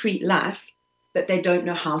acquisitory life that they don't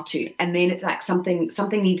know how to. And then it's like something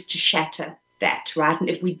needs to shatter that, right? And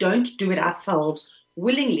if we don't do it ourselves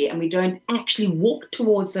willingly and we don't actually walk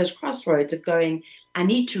towards those crossroads of going, I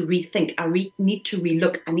need to rethink, need to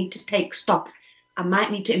relook, I need to take stock, I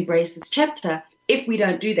might need to embrace this chapter. If we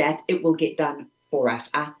don't do that, it will get done for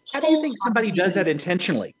us. How do you think somebody does that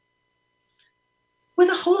intentionally? With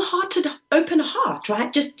a wholehearted, open heart,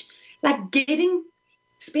 right? Just like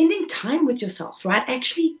spending time with yourself, right?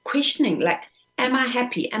 Actually questioning, like, am I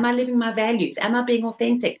happy? Am I living my values? Am I being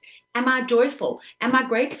authentic? Am I joyful? Am I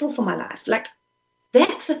grateful for my life? Like,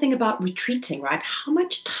 that's the thing about retreating, right? How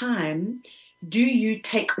much time do you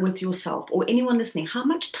take with yourself? Or anyone listening, how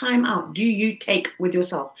much time out do you take with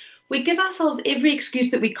yourself? We give ourselves every excuse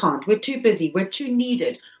that we can't. We're too busy. We're too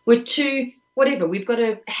needed. We're too whatever. We've got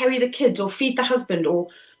to harry the kids or feed the husband, or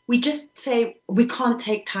we just say we can't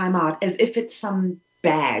take time out as if it's some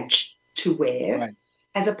badge to wear, right,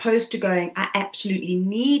 as opposed to going, I absolutely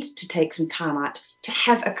need to take some time out to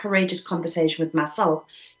have a courageous conversation with myself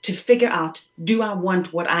to figure out, do I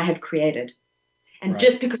want what I have created? And right,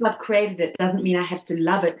 just because I've created it doesn't mean I have to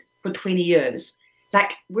love it for 20 years.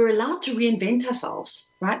 Like, we're allowed to reinvent ourselves,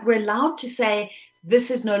 right? We're allowed to say,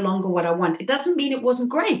 this is no longer what I want. It doesn't mean it wasn't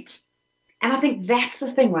great. And I think that's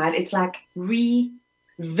the thing, right? It's like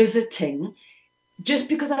revisiting. Just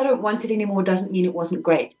because I don't want it anymore doesn't mean it wasn't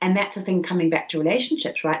great. And that's the thing coming back to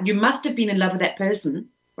relationships, right? You must have been in love with that person,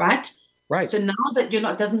 right? Right. So now that you're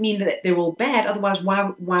not, doesn't mean that they're all bad. Otherwise,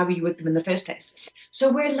 why were you with them in the first place? So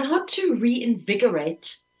we're allowed to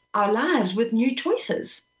reinvigorate our lives with new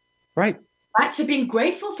choices. Right. Right. So being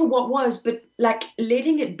grateful for what was, but like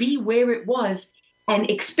letting it be where it was and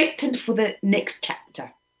expectant for the next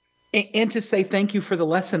chapter. And to say, thank you for the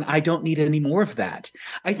lesson. I don't need any more of that.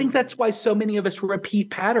 I think that's why so many of us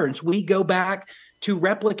repeat patterns. We go back to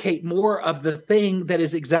replicate more of the thing that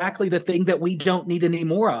is exactly the thing that we don't need any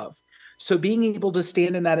more of. So being able to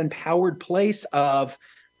stand in that empowered place of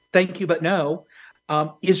thank you, but no,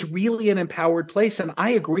 is really an empowered place. And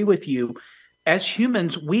I agree with you. As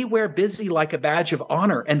humans, we wear busy like a badge of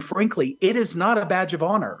honor. And frankly, it is not a badge of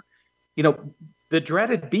honor. You know, the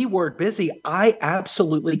dreaded B word, busy, I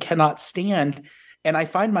absolutely cannot stand. And I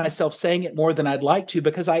find myself saying it more than I'd like to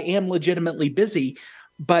because I am legitimately busy.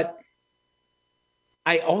 But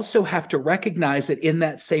I also have to recognize that in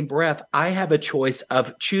that same breath, I have a choice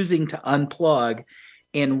of choosing to unplug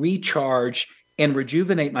and recharge and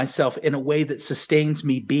rejuvenate myself in a way that sustains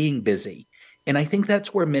me being busy. And I think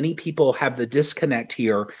that's where many people have the disconnect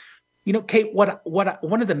here. You know, Kate, what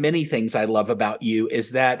one of the many things I love about you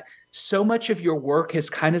is that so much of your work has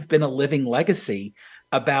kind of been a living legacy.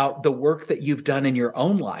 about the work that you've done in your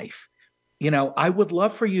own life. I would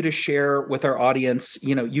love for you to share with our audience.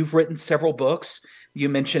 You've written several books. You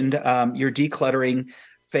mentioned your decluttering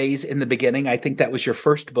phase in the beginning. I think that was your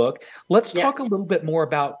first book. Let's talk a little bit more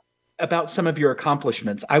about some of your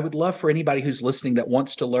accomplishments. I would love for anybody who's listening that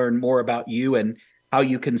wants to learn more about you and how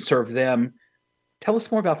you can serve them. Tell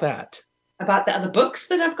us more about that. About the other books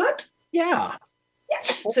that I've got? Yeah.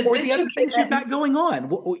 Yeah. Or the other things you've got going on.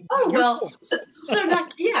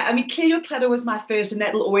 Clear Your Clutter was my first, and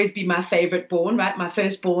that will always be my favorite born, right? My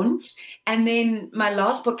firstborn. And then my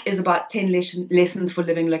last book is about 10 lessons for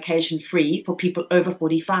living location free for people over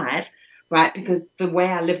 45, right? Because the way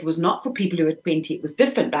I lived was not for people who were 20. It was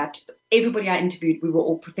different, right? Everybody I interviewed, we were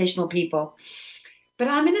all professional people. But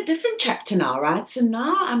I'm in a different chapter now, right? So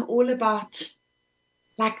now I'm all about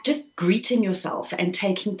just greeting yourself and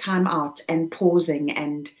taking time out and pausing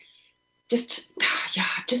and just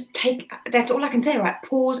take, that's all I can say, right?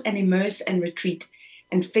 Pause and immerse and retreat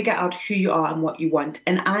and figure out who you are and what you want.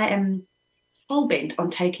 And I am hell-bent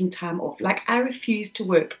on taking time off. I refuse to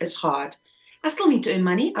work as hard. I still need to earn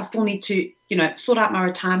money. I still need to, sort out my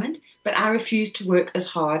retirement, but I refuse to work as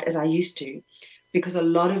hard as I used to, because a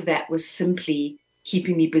lot of that was simply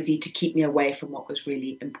keeping me busy to keep me away from what was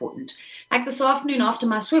really important. This afternoon after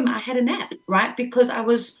my swim, I had a nap, right? Because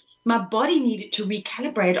my body needed to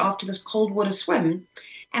recalibrate after this cold water swim.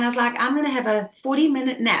 And I was like, I'm going to have a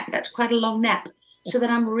 40-minute nap. That's quite a long nap, so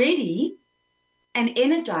that I'm ready and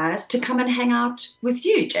energized to come and hang out with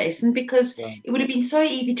you, Jason, because it would have been so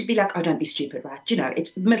easy to be like, oh, don't be stupid, right?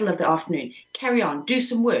 It's the middle of the afternoon. Carry on, do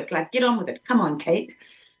some work, get on with it. Come on, Kate.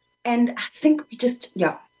 And I think we just,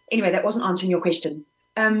 Anyway, that wasn't answering your question.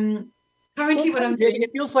 Currently, what I'm doing,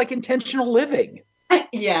 it feels like intentional living.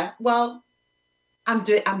 Yeah, well, I'm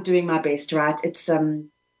doing my best, right? It's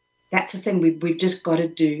that's the thing. We've just got to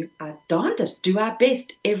do our darndest, do our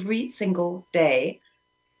best every single day.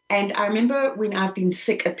 And I remember when I've been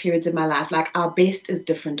sick at periods in my life, our best is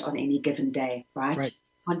different on any given day, right?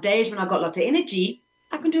 On days when I've got lots of energy,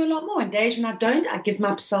 I can do a lot more. On days when I don't, I give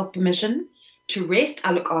myself permission to rest.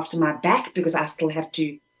 I look after my back because I still have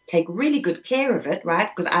to take really good care of it, right?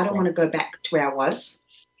 Because I don't want to go back to where I was.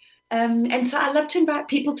 And so I love to invite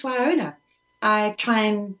people to Iona. I try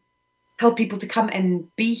and help people to come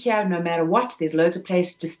and be here no matter what. There's loads of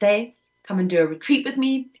places to stay. Come and do a retreat with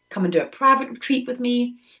me. Come and do a private retreat with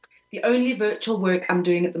me. The only virtual work I'm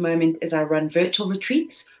doing at the moment is I run virtual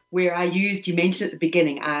retreats where you mentioned at the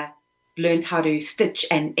beginning, I learned how to stitch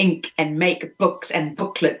and ink and make books and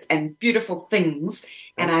booklets and beautiful things.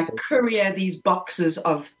 And I courier these boxes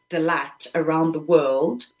of delight around the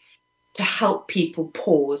world to help people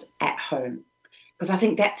pause at home. Because I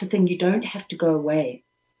think that's the thing. You don't have to go away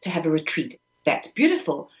to have a retreat. That's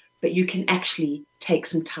beautiful. But you can actually take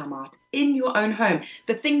some time out in your own home.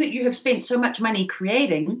 The thing that you have spent so much money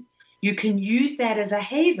creating, you can use that as a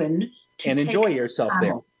haven to enjoy yourself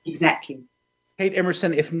there. Exactly. Kate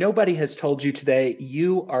Emmerson, if nobody has told you today,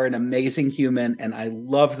 you are an amazing human, and I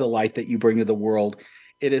love the light that you bring to the world.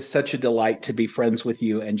 It is such a delight to be friends with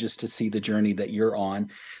you and just to see the journey that you're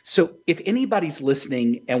on. So if anybody's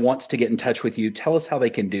listening and wants to get in touch with you, tell us how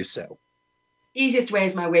they can do so. Easiest way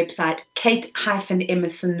is my website,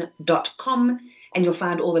 kate-emerson.com, and you'll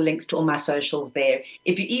find all the links to all my socials there.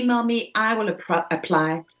 If you email me, I will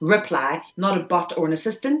reply, not a bot or an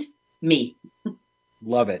assistant, me.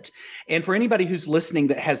 Love it. And for anybody who's listening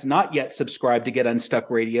that has not yet subscribed to Get Unstuck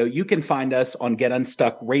Radio, you can find us on Get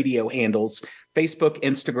Unstuck Radio handles, Facebook,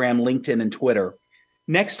 Instagram, LinkedIn, and Twitter.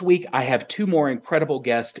 Next week, I have two more incredible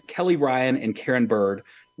guests, Kelly Ryan and Karen Bird.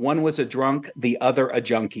 One was a drunk, the other a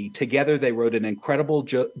junkie. Together, they wrote an incredible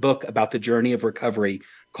book about the journey of recovery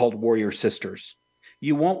called Warrior Sisters.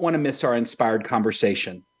 You won't want to miss our inspired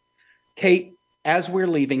conversation. Kate, as we're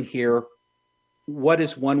leaving here, what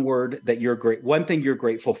is one thing you're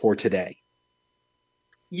grateful for today?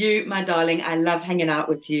 You, my darling. I love hanging out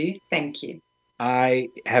with you. Thank you. I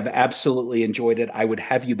have absolutely enjoyed it. I would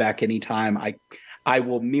have you back anytime. I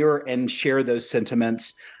will mirror and share those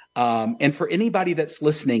sentiments. And for anybody that's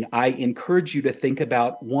listening, I encourage you to think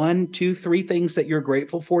about 1, 2, 3 things that you're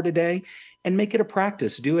grateful for today and make it a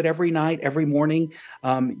practice. Do it every night, every morning.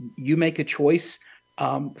 You make a choice.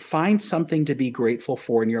 Find something to be grateful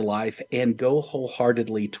for in your life and go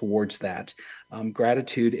wholeheartedly towards that.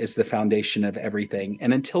 Gratitude is the foundation of everything.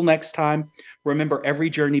 And until next time, remember, every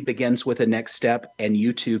journey begins with a next step, and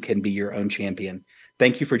you too can be your own champion.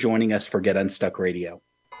 Thank you for joining us for Get Unstuck Radio.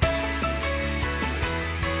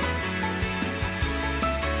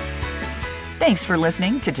 Thanks for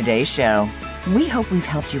listening to today's show. We hope we've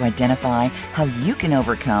helped you identify how you can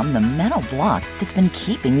overcome the mental block that's been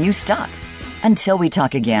keeping you stuck. Until we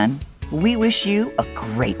talk again, we wish you a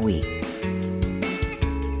great week.